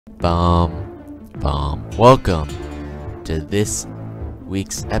Welcome to this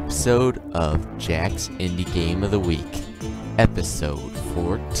week's episode of Jack's Indie Game of the Week, episode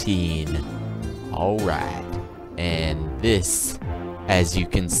 14. Alright, and this, as you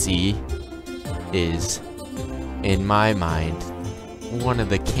can see, is, in my mind, one of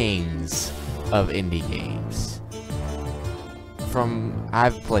the kings of indie games.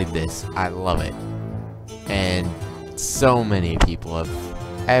 I've played this, I love it, and so many people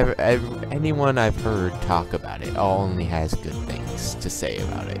have anyone I've heard talk about it only has good things to say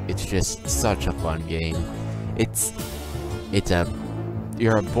about it. It's just such a fun game.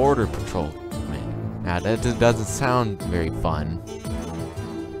 You're a border patrolman. Now that doesn't sound very fun,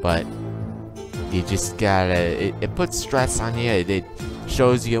 but you just gotta, it puts stress on you. It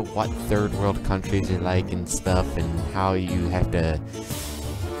shows you what third world countries are like and stuff, and how you have to,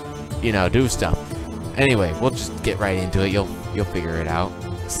 do stuff. Anyway, we'll just get right into it. You'll figure it out.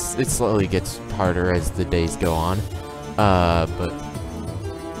 It slowly gets harder as the days go on, but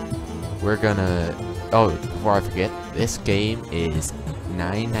we're gonna, before I forget, this game is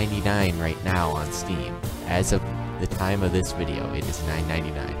 $9.99 right now on Steam. As of the time of this video, it is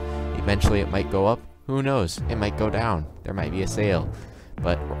 $9.99. Eventually it might go up, who knows, it might go down, there might be a sale,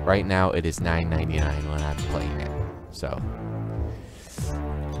 but right now it is $9.99 when I'm playing it. So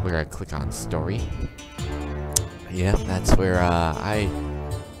we're gonna click on story. Yeah, that's where I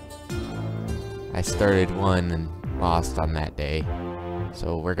started one and lost on that day,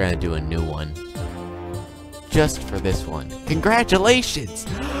 so we're gonna do a new one just for this one. Congratulations!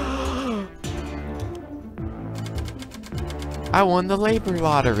 I won the labor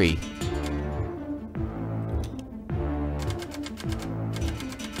lottery.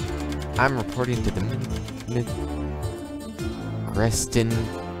 I'm reporting to the Creston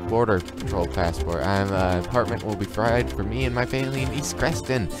Border Patrol passport. Apartment will be provided for me and my family in East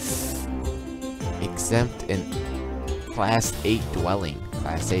Creston. Exempt in Class 8 dwelling.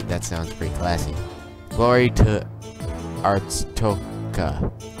 Class 8, that sounds pretty classy. Glory to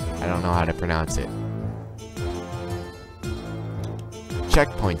Artstoka. I don't know how to pronounce it.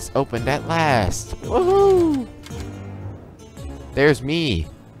 Checkpoints opened at last. Woohoo! There's me.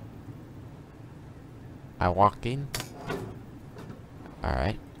 I walk in.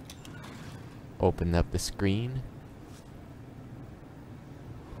 Alright. Open up the screen.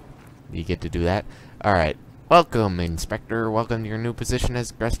 You get to do that. Alright. Welcome, Inspector. Welcome to your new position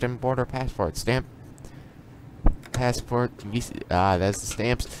as Creston Border Passport. Stamp. Passport. Visa. That's the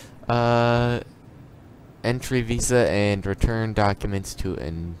stamps. Entry visa and return documents to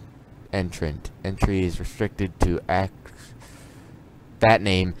an entrant. Entry is restricted to that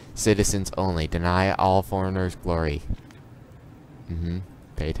name. Citizens only. Deny all foreigners glory.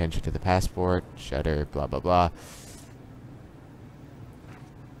 Pay attention to the passport. Shutter. Blah, blah, blah.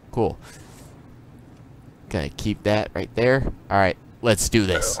 Cool. Gonna keep that right there. Alright, let's do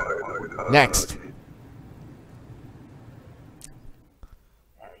this. Next.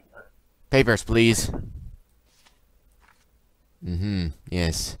 Papers, please.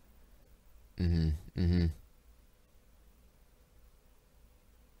 Yes.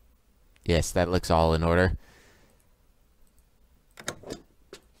 Yes, that looks all in order.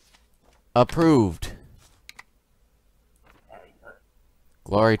 Approved.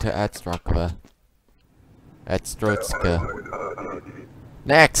 Glory to Atstrotska.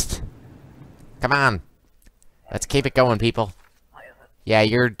 Next! Come on! Let's keep it going, people. Yeah,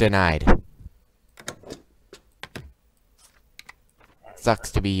 you're denied.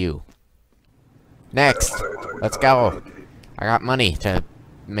 Sucks to be you. Next! Let's go! I got money to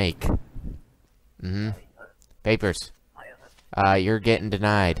make. Papers. You're getting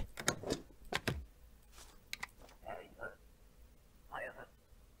denied.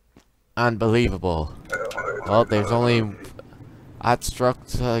 Unbelievable. Well, there's only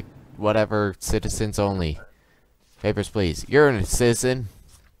whatever, citizens only. Papers, please. You're a citizen.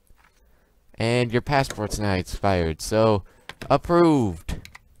 And your passport's now expired, so approved.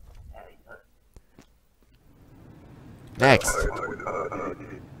 Next.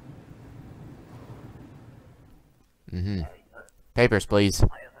 Papers, please.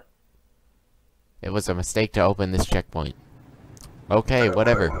 It was a mistake to open this checkpoint. Okay,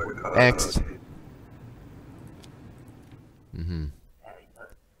 whatever. Next.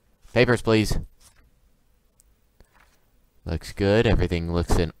 Papers, please. Looks good. Everything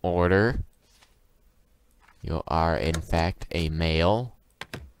looks in order. You are, in fact, a male.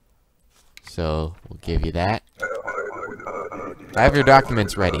 So, we'll give you that. Have your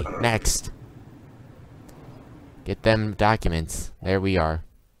documents ready. Next. Get them documents. There we are.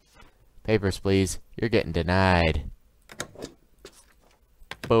 Papers, please. You're getting denied.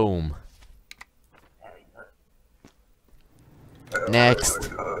 Boom.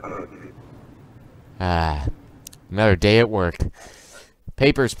 Next. Another day at work.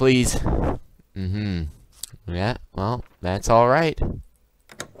 Papers, please. Yeah, well, that's alright.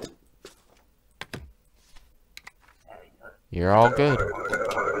 You're all good.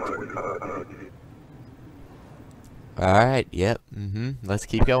 Alright, yep, let's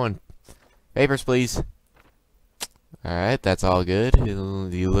keep going. Papers, please. Alright, that's all good.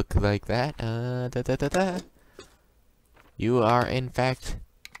 You look like that. You are, in fact,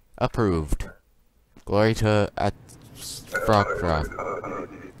 approved. Glory to Frog.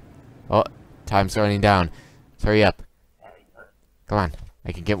 Oh, time's running down. Hurry up. Come on.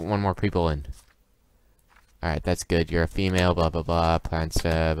 I can get one more people in. Alright, that's good. You're a female, blah, blah, blah. Plants,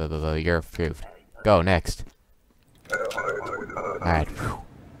 blah, blah, blah. You're approved. Go, next. Alright.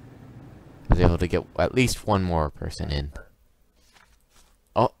 I was able to get at least one more person in.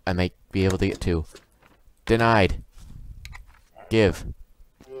 Oh, I might be able to get two. Denied. Give.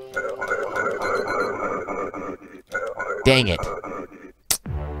 Dang it.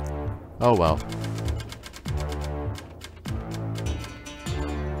 Oh well.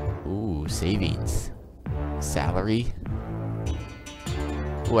 Ooh, savings. Salary.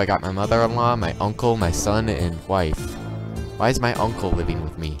 Ooh, I got my mother-in-law, my uncle, my son, and wife. Why is my uncle living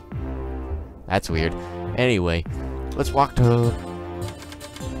with me? That's weird. Anyway, let's walk to...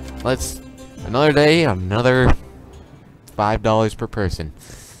 Another day, another $5 per person.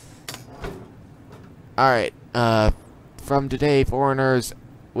 Alright, from today, foreigners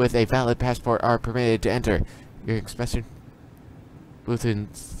with a valid passport are permitted to enter.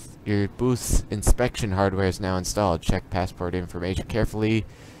 Your booth's inspection hardware is now installed. Check passport information carefully.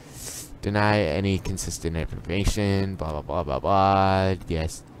 Deny any consistent information. Blah, blah, blah, blah, blah.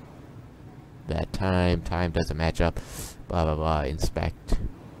 Yes. That time doesn't match up. Blah, blah, blah. Inspect.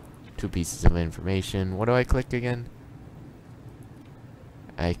 2 pieces of information. What do I click again?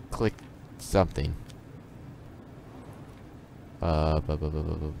 I clicked something.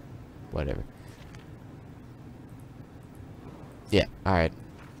 Whatever. Yeah, alright.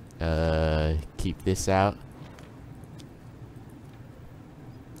 Keep this out.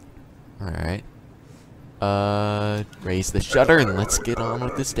 Alright. Raise the shutter and let's get on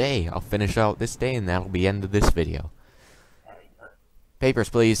with this day. I'll finish out this day and that'll be the end of this video. Papers,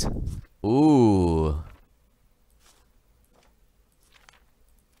 please. Ooh.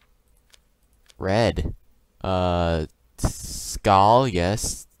 Red. Skull,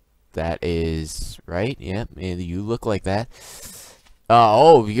 yes. That is right. Yep, you look like that.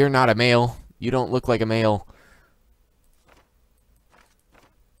 Oh, you're not a male. You don't look like a male.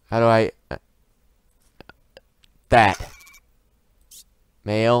 How do I... that.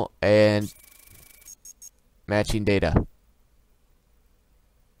 Male and... matching data.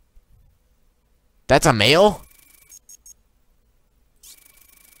 That's a male?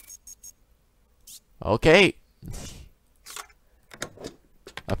 Okay.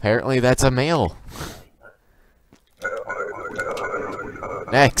 Apparently that's a male.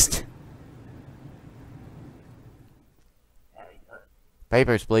 Next.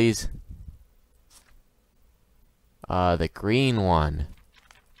 Papers, please. The green one.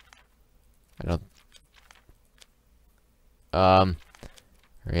 I don't...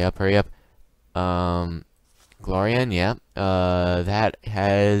 hurry up, hurry up. Glorian, yeah. That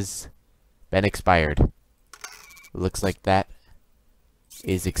has been expired. Looks like that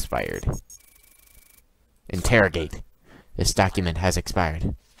is expired. Interrogate. This document has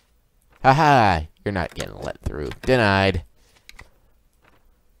expired. Haha! You're not getting let through. Denied.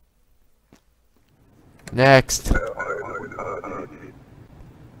 Next.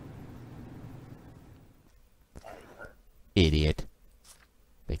 Idiot.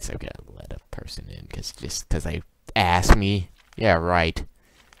 Thinks I'm gonna let a person in just because they asked me. Yeah, right.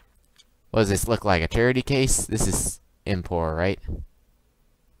 What does this look like? A charity case? This is improper, right?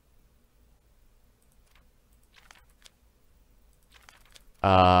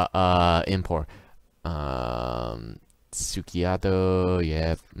 Import. Sukiyato,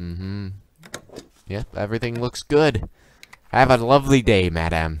 yep, Yep, everything looks good. Have a lovely day,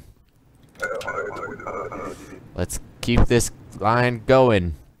 madam. Let's keep this line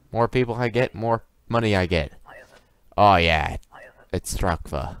going. More people I get, more money I get. Oh, yeah. It's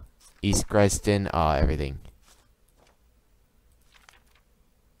Strakva. East Greston, everything.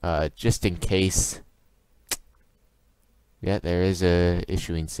 Just in case. Yeah, there is a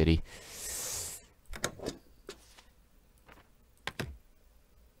issuing city.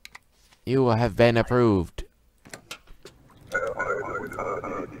 You have been approved.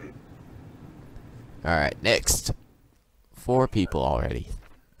 Alright, next. 4 people already.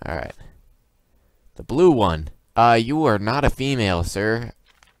 Alright. The blue one. You are not a female, sir.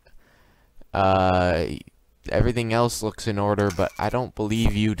 Everything else looks in order, but I don't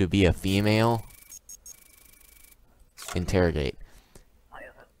believe you to be a female. Interrogate.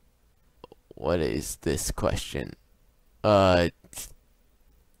 What is this question? I'm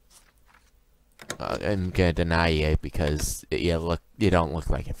gonna deny you because you don't look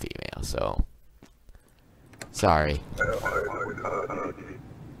like a female, so sorry.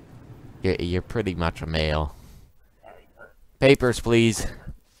 You're pretty much a male. Papers, please.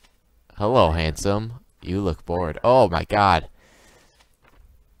 Hello, handsome. You look bored. Oh my god.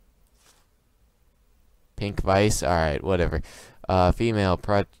 Pink Vice? Alright, whatever. Female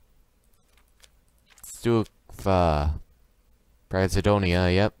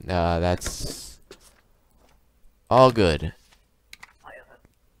Prazidonia, yep. That's all good.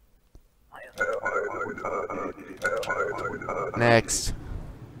 Next.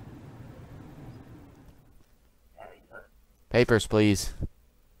 Papers, please.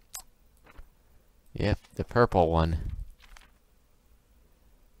 Yep, the purple one.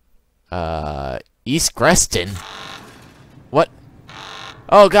 East Creston? What?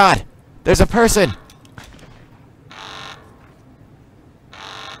 Oh god! There's a person!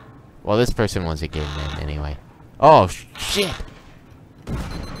 Well, this person wasn't getting in anyway. Oh, shit!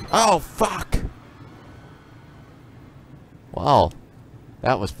 Oh, fuck! Well,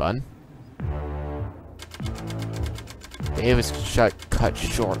 that was fun. It was cut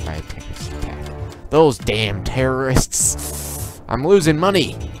short by a terrorist attack. Those damn terrorists! I'm losing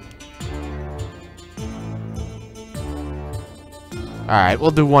money! Alright,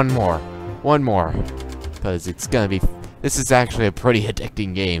 we'll do one more. One more. Because it's gonna be... This is actually a pretty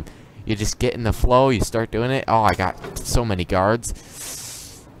addicting game. You just get in the flow, you start doing it. Oh, I got so many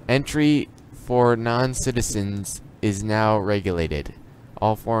guards. Entry for non-citizens is now regulated.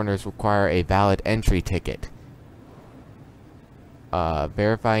 All foreigners require a valid entry ticket.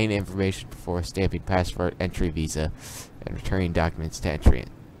 Verifying information before stamping passport, entry visa, and returning documents to entry.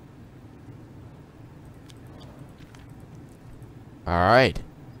 Alright.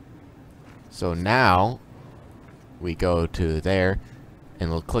 So now, we go to there, and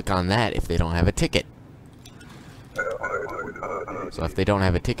we'll click on that if they don't have a ticket. So if they don't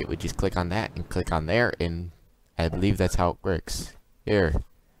have a ticket, we just click on that and click on there, and I believe that's how it works. Here.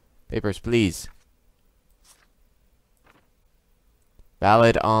 Papers, please.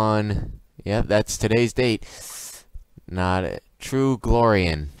 Valid on... Yep, that's today's date. Not a True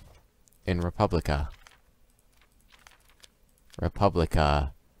Glorian in Republica.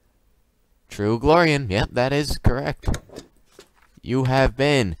 Republica. True Glorian. Yep, that is correct. You have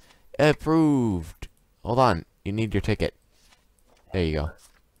been approved. Hold on. You need your ticket. There you go.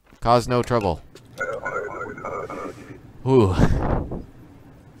 Cause no trouble. Whew.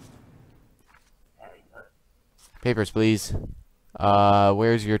 Papers, please.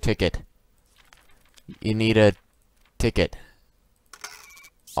 Where's your ticket? You need a ticket.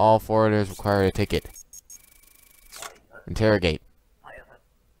 All foreigners require a ticket. Interrogate.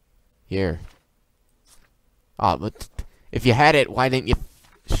 Here. Ah, but if you had it, why didn't you...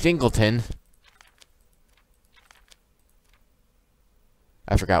 Shingleton.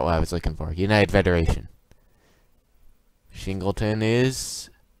 I forgot what I was looking for. United Federation. Shingleton is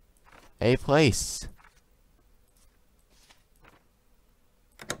a place.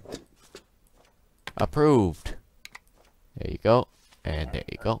 Approved. There you go. And there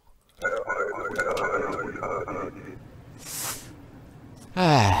you go.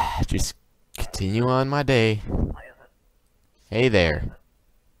 Just continue on my day. Hey there.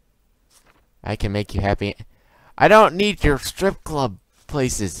 I can make you happy. I don't need your strip club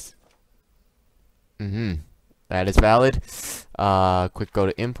places. That is valid. Quick go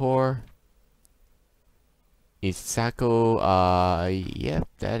to import. Isako, yep,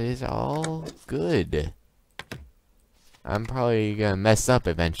 that is all good. I'm probably gonna mess up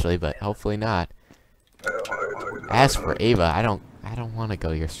eventually, but hopefully not. As for Ava, I don't want to go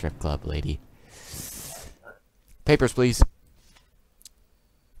to your strip club, lady. Papers, please.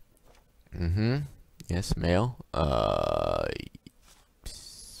 Yes, mail. That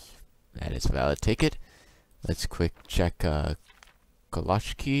is a valid ticket. Let's quick check,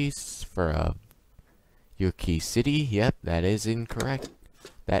 Koloshkis for, Yuki City. Yep, that is incorrect.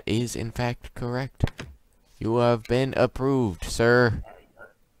 That is, in fact, correct. You have been approved, sir.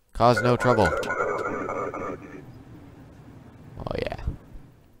 Cause no trouble. Oh, yeah.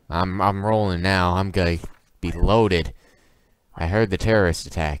 I'm rolling now. I'm gonna be loaded. I heard the terrorist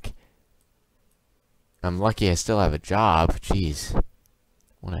attack. I'm lucky I still have a job. Jeez.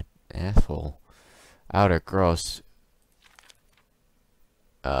 What an asshole. Outer gross.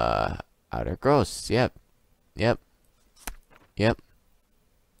 Outer gross. Yep. Yep. Yep.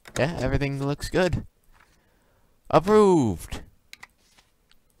 Yeah, everything looks good. Approved.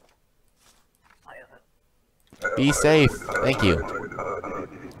 Be safe. Thank you.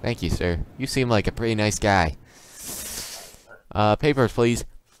 Thank you, sir. You seem like a pretty nice guy. Papers, please.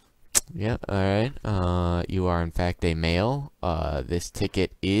 Yep, alright. You are in fact a male. This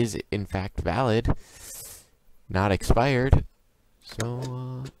ticket is in fact valid. Not expired.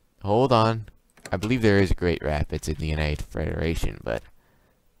 So, hold on. I believe there is a Great Rapids in the United Federation, but...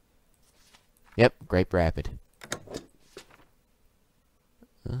 Yep, Grape Rapid.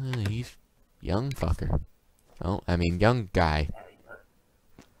 He's young fucker. Oh, I mean young guy.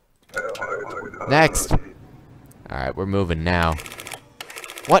 Next! Alright, we're moving now.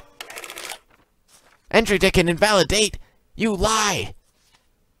 What? Entry ticket invalidate! You lie!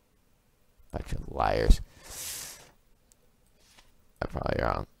 Bunch of liars. I'm probably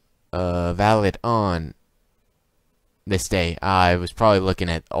wrong. Valid on this day. I was probably looking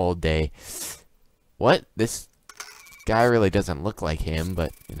at old day. What? This guy really doesn't look like him,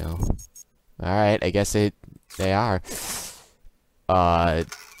 but, you know. Alright, I guess they are. The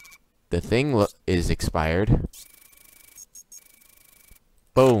thing is expired.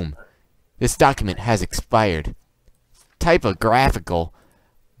 Boom. This document has expired. Typographical.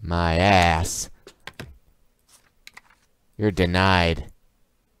 My ass. You're denied.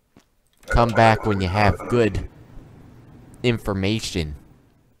 Come back when you have good information.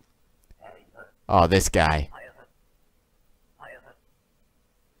 Oh, this guy.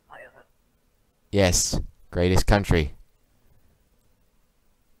 Yes, greatest country.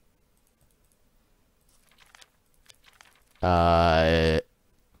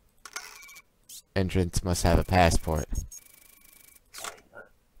 Entrance must have a passport.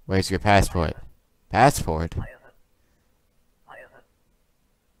 Where's your passport? Passport?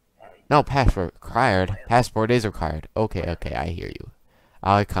 No, passport required. Passport is required. Okay, okay, I hear you.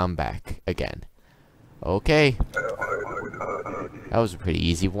 I'll come back again. Okay. That was a pretty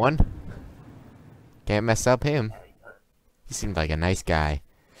easy one. Can't mess up him. He seemed like a nice guy.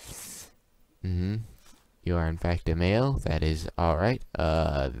 You are in fact a male. That is alright.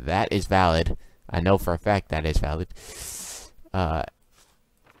 That is valid. I know for a fact that is valid.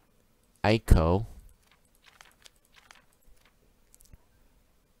 Ico.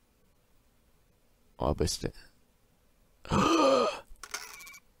 What was it?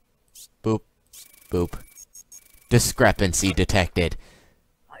 Boop. Boop. Discrepancy detected.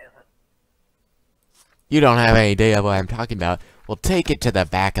 You don't have any idea what I'm talking about. Well, take it to the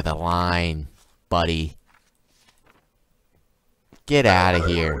back of the line, buddy. Get out of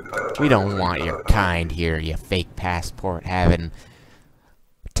here. We don't want your kind here, you fake passport having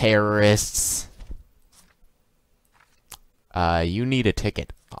terrorists. You need a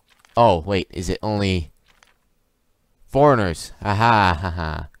ticket. Oh, wait, is it only foreigners? Haha,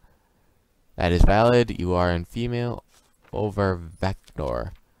 haha. That is valid. You are in female over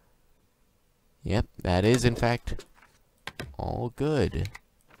vector. Yep, that is in fact all good.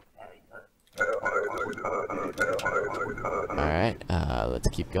 Alright, let's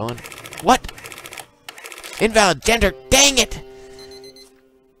keep going. What? Invalid gender, dang it!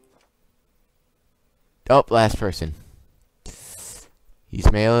 Oh, last person.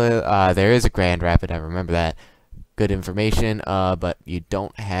 He's male, there is a Grand Rapid, I remember that. Good information, but you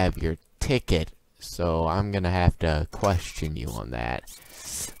don't have your ticket, so I'm gonna have to question you on that.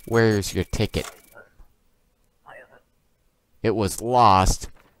 Where's your ticket? It was lost.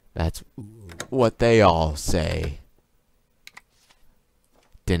 That's what they all say.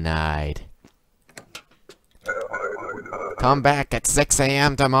 Denied. Come back at 6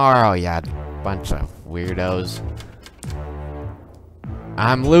 a.m. tomorrow, you bunch of weirdos.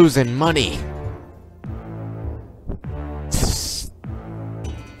 I'm losing money.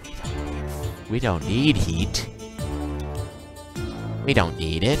 We don't need heat. We don't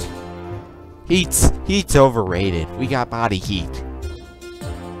need it. Heat's overrated. We got body heat.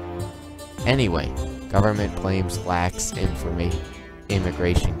 Anyway, government claims lax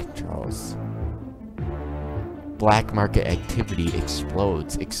immigration controls. Black market activity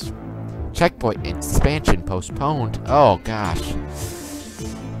explodes. Checkpoint expansion postponed. Oh gosh.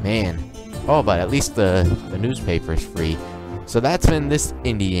 Man. Oh, but at least the newspaper is free. So that's been this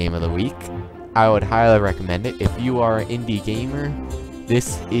indie game of the week. I would highly recommend it. If you are an indie gamer,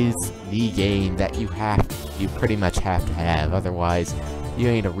 this is the game that you pretty much have to have. Otherwise, you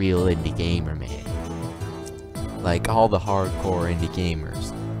ain't a real indie gamer, man. Like, all the hardcore indie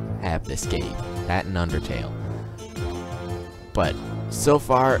gamers have this game. That and Undertale. But, so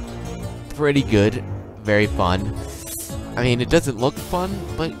far, pretty good. Very fun. I mean, it doesn't look fun,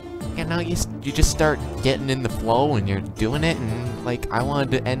 but you know, you just start getting in the flow and you're doing it, and like, I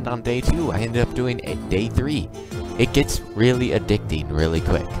wanted to end on day 2. I ended up doing day 3. It gets really addicting really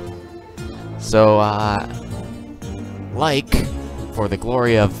quick. So, like, for the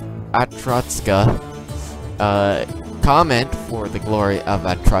glory of Atrotska, comment for the glory of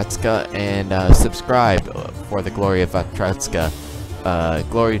Atrotska, and subscribe for the glory of Atrotska.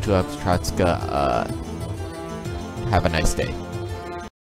 Glory to Atrotska. Have a nice day.